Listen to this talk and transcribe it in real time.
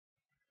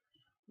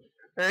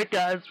Hey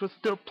guys, we're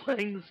still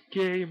playing this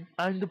game.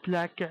 I'm the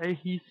black guy,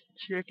 he's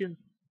chicken.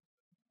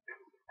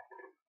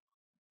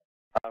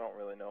 I don't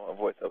really know what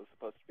voice I was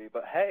supposed to be,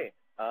 but hey,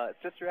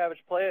 it's just your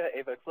average player,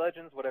 Apex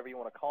Legends, whatever you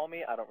want to call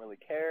me, I don't really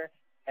care.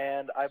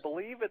 And I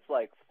believe it's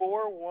like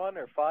 4-1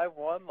 or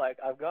 5-1, like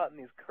I've gotten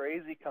these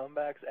crazy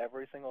comebacks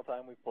every single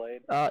time we've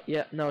played.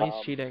 Yeah, no,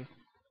 he's cheating.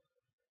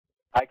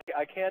 I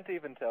can't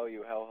even tell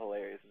you how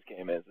hilarious this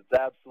game is.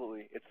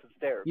 It's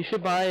hysterical. You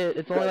should buy it.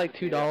 It's only like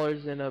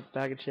 $2 in a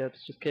bag of chips.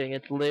 Just kidding.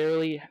 It's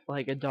literally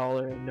like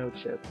 $1 and no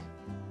chips.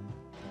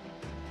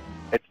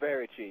 It's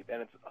very cheap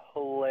and it's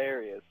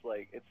hilarious.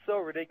 Like it's so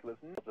ridiculous.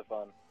 It's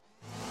fun.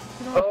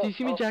 Do you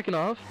see me jacking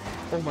off?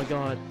 Oh my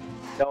god.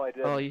 No, I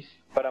didn't. Oh,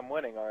 but I'm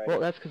winning already. Well,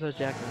 that's because I was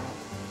jacking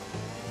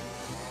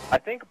off. I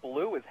think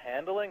blue is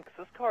handling, because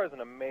this car is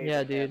an amazing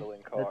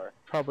handling car. It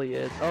probably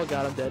is. Oh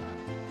god, I'm dead.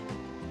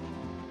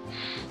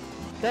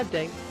 That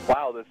dang.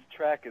 Wow, this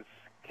track is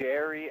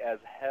scary as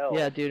hell.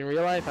 Yeah, dude, in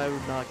real life, I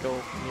would not go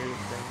near this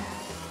thing.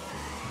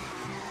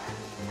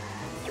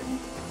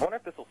 I wonder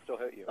if this will still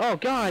hit you. Oh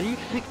god,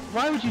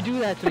 why would you do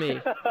that to me?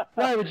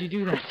 Why would you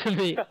do that to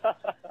me?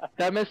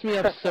 That messed me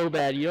up so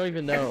bad, you don't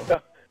even know.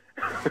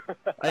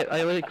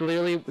 I like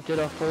literally did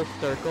a full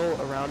circle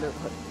around it,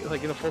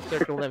 like in a full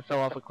circle, and then fell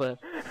off a cliff.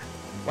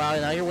 Wow,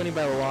 now you're winning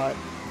by a lot.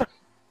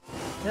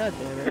 God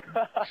damn it.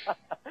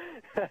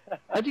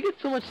 How'd you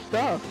get so much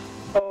stuff?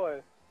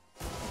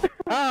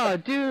 Oh,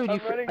 dude, I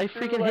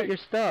freaking hit your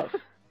stuff.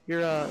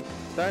 Your,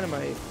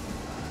 dynamite.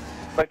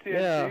 My TNT?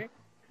 Yeah.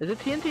 Is it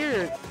TNT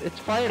or it's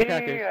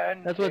firecrackers?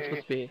 That's what it's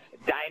supposed to be.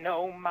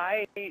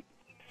 Dynamite!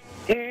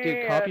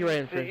 Dude, copyright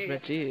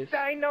infringement, jeez.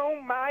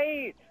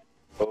 Dynamite!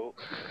 Oh.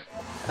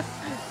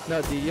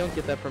 No, dude, you don't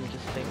get that from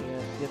just singing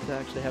it. You have to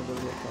actually have the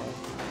real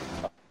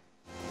song.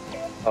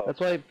 Oh. That's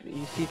why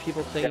you see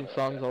people singing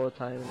songs all the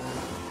time. And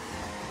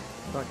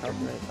it's not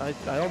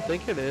copyright. I don't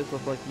think it is,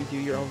 if like you do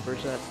your own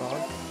version of that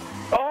song.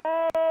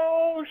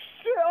 Oh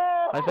shit!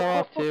 I fell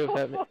off too.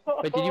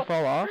 Wait, did you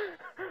fall off?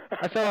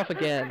 I fell off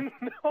again.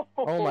 No.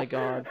 Oh my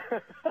god.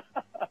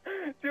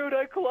 Dude,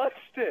 I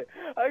clutched it.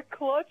 I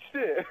clutched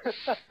it.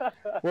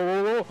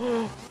 Whoa, whoa,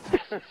 whoa.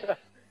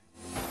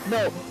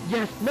 No.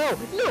 Yes. No.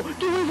 No.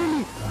 Get away from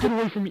me. Get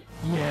away from me.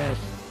 Yes.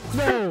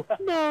 No.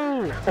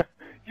 No.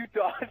 You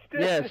dodged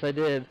it? Yes, I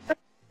did.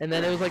 And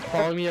then it was like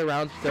following me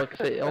around still,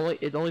 cause it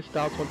only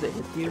stops once it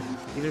hits you,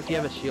 even if you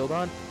have a shield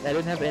on. And I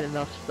didn't have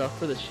enough stuff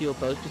for the shield,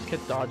 so I just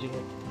kept dodging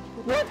it.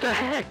 What the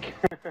heck?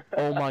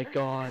 Oh my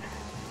god.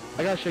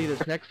 I gotta show you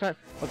this next time.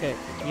 Okay,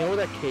 you know where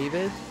that cave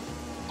is?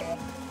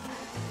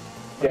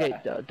 Okay,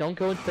 don't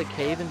go into the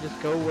cave and just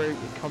go where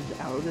it comes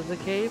out of the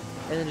cave,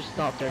 and then just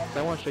stop there, because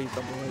I want to show you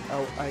something.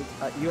 Like,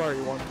 you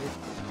already won me.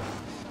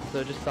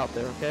 So just stop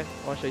there, okay?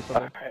 I want to show you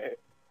something. Alright.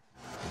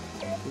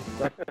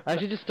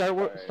 Actually, just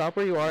stop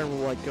where you are, and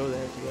we'll like go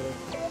there together.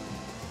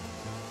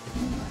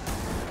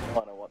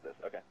 Oh, I want this.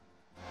 Okay.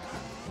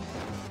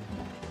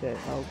 Okay,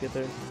 I'll get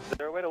there. Is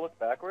there a way to look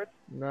backwards?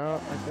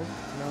 No, I don't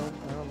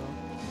know.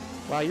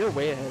 Wow, you're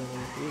way ahead of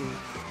me. Jeez.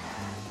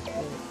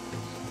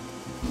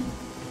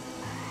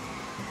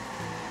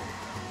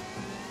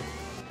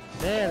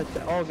 Man,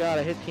 oh god,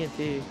 I hit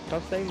TNT.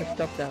 Stop setting the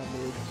stuff down,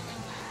 dude.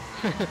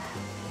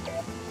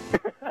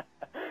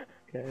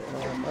 Okay,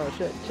 oh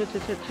shit.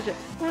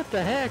 What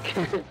the heck?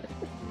 Hey,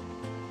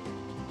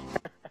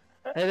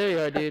 there you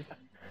are, dude.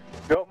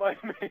 Don't mind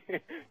me.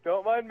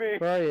 Don't mind me.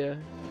 Where are you?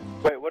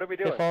 Wait, what are we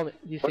doing? Okay, follow me.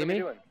 Do you see me? What are we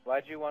doing?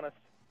 Why'd you want us?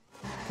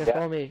 Okay,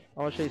 follow me. I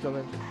want to show you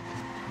something.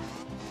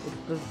 It's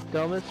the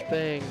dumbest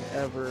thing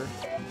ever.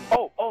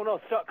 Oh no,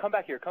 stop. Come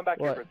back here. Come back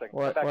here for a second.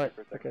 What? Come back here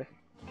for a second. Okay.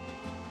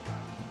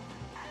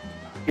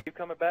 Keep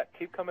coming back.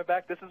 Keep coming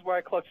back. This is where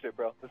I clutched it,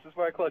 bro. This is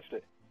where I clutched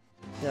it.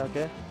 Yeah,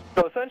 okay.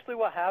 So essentially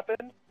what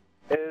happened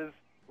is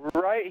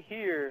right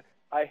here,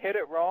 I hit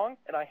it wrong,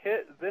 and I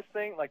hit this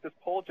thing, like this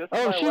pole just on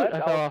my left.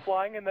 I was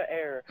flying in the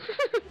air.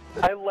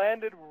 I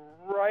landed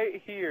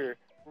right here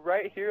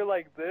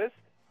like this,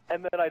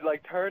 and then I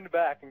like turned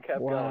back and kept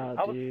going.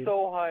 I was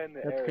so high in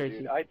the air, crazy.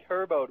 dude. I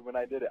turboed when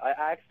I did it. I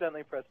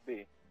accidentally pressed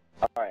B.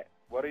 Alright,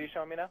 what are you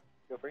showing me now?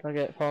 Feel free.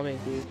 Okay, follow me,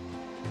 dude.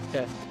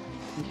 Okay.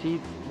 You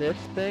see this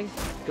thing?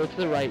 Go to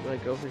the right,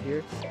 like over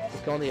here.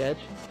 Just go on the edge.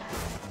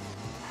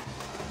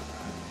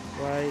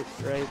 Right,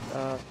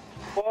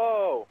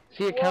 Whoa!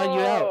 See, it counted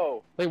you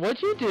out. Wait,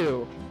 what'd you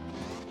do?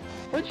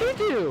 What'd you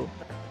do?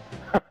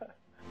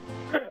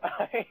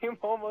 I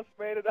almost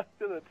made it up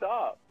to the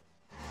top.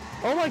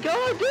 Oh my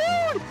god,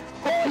 dude!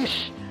 Holy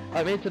sh!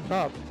 I made it to the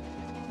top.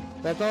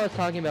 That's all I was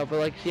talking about, but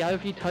like, see how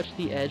if you touch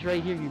the edge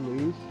right here, you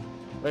lose?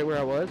 Right where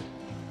I was?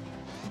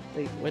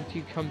 Like, once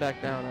you come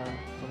back down, let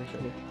me show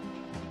you.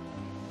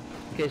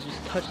 Okay, so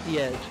just touch the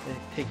edge, and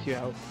it takes you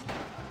out.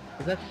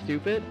 Is that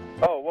stupid?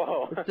 Oh,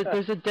 whoa.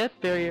 There's a death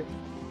barrier.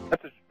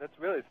 That's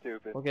really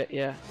stupid. Okay,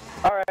 yeah.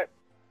 Alright,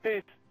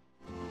 peace.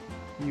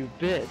 You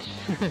bitch.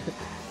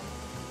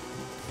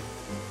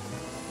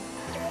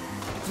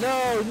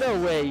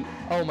 No way.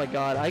 Oh my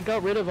god, I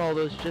got rid of all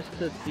those just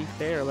to be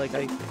fair. Like,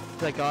 I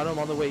got them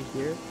on the way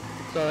here.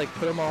 So I like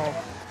put them all,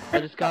 I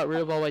just got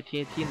rid of all my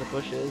TNT in the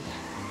bushes.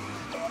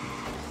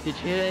 Did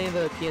you hit any of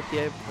the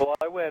TNT? Well,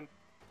 I win.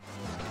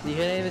 Did you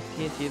hit any of the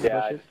TNT in the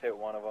bushes? I just hit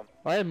one of them.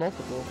 I had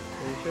multiple.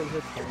 So you should have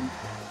hit some.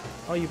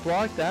 Oh, you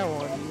blocked that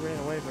one. You ran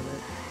away from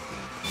it.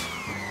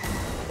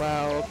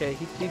 Wow, okay.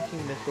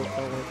 Heat-seeking missiles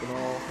don't work at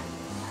all.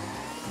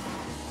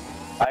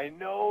 I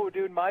know,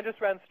 dude. Mine just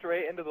ran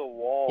straight into the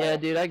wall. Yeah,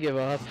 dude, I give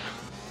up.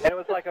 And it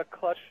was like a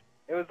clutch.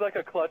 It was like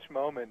a clutch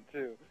moment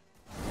too.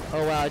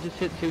 Oh wow, I just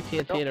hit 2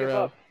 TNT in a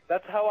row. Up.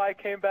 That's how I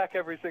came back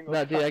every single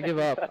time. No, dude, I give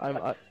up. I'm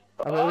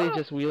literally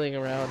just wheeling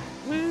around.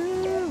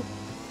 Woo!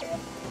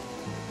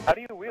 How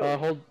do you wheel?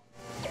 Hold.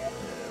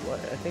 What?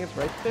 I think it's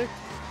right stick.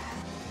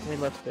 I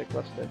mean left stick.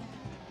 Left stick.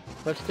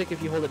 Left stick.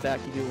 If you hold it back,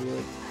 you do a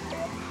wheelie.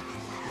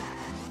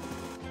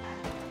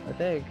 I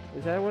think.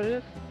 Is that what it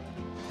is?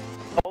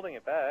 Holding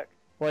it back.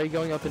 Why are you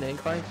going up an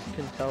incline? You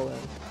can tell then.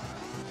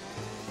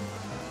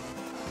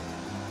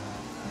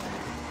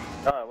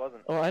 No, it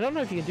wasn't. Oh, I don't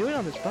know if you can do it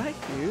on this bike,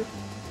 dude.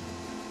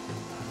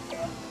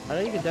 I know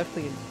you can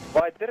definitely.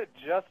 Well, I did it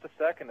just a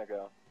second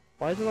ago.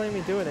 Why isn't it letting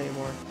me do it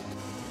anymore?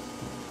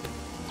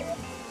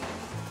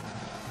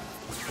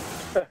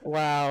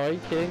 Wow, are you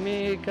kidding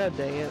me? God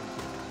dang it.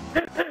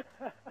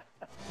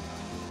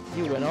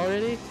 You win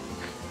already?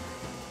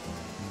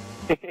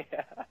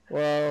 Yeah.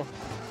 Well,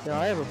 no,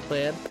 I have a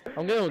plan.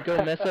 I'm gonna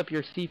go mess up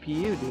your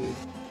CPU, dude.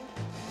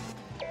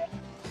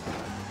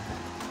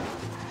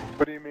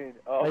 What do you mean?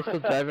 Oh. Are you still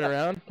driving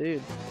around?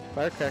 Dude,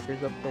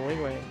 firecrackers up the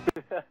wingway.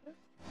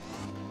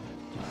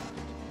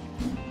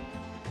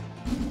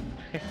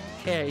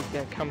 Yeah, he's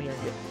gonna come here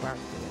and get whacked.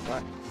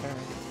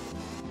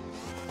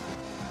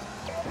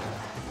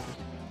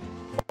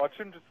 Watch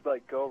him just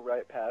like go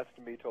right past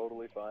and be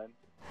totally fine.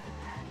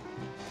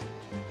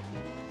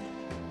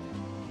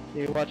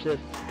 Dude, watch this.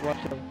 Watch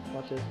him.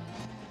 Watch this.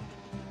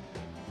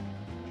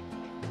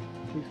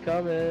 He's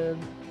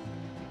coming.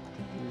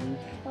 He's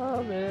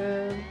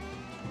coming.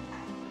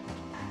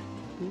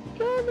 He's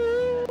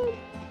coming.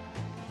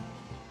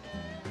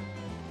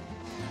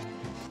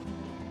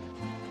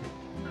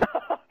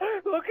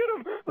 Look at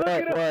him! Look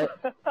at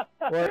him!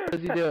 What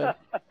is he doing?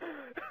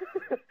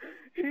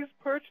 He's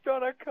perched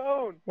on a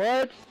cone.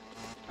 What?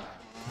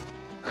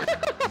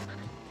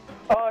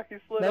 Oh, he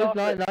slid off.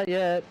 No, not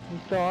yet.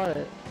 He's still on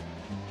it.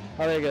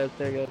 Oh, there he goes.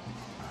 There he goes.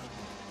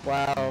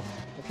 Wow.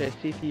 Okay,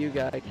 CPU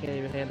guy can't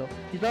even handle.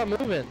 He's not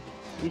moving.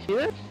 You see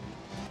this?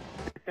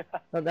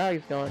 Oh, now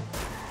he's going.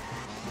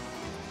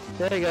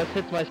 There he goes.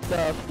 Hits my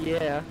stuff.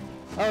 Yeah.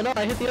 Oh no,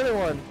 I hit the other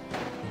one.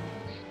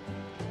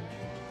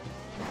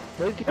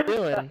 What is he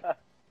doing?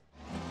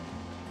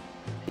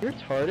 Is he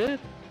retarded?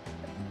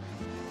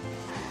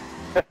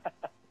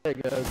 There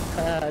he goes.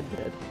 Ah,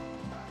 dead.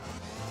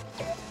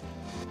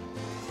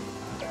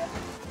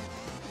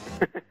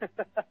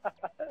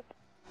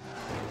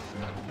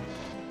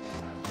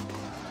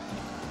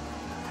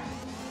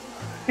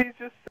 He's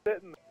just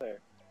sitting there.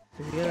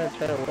 Is he gonna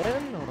try to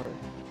win or?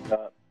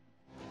 Not.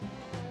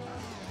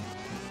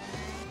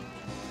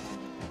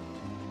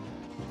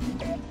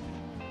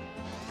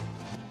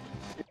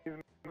 He's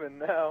moving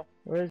now.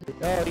 Where is he?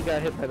 Oh, he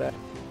got hit by that.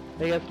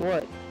 Hey, guess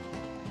what?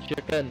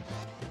 Chicken.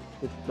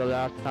 It's the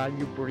last time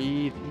you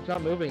breathe. He's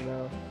not moving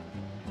though.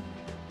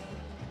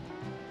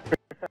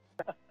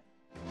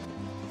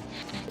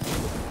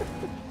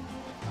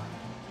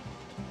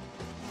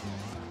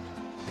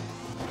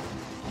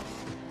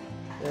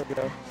 There we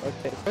go.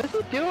 Okay. What is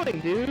he doing,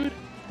 dude?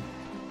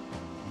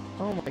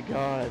 Oh my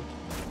god.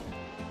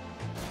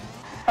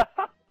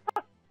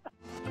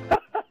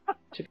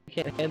 Chicken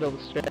can't handle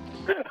the stress.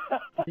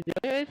 Is he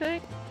doing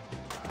anything?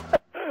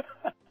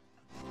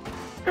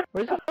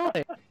 Where's he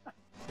going?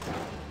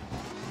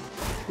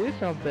 Do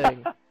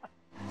something.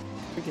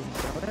 Freaking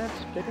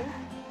dumbass chicken.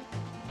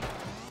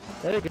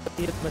 There we go.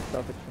 He hits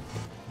myself.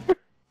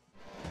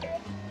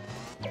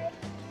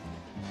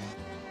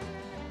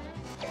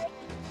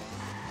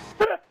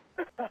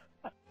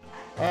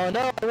 Oh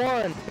no, I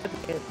won!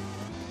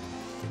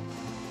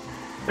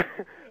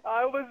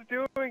 I was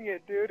doing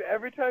it, dude.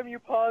 Every time you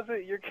pause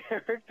it, your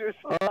character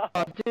stops.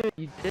 Oh, dude,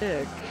 you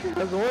dick.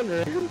 I was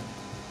wondering.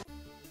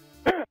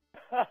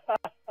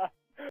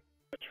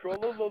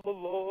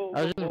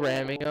 I was just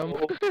ramming him.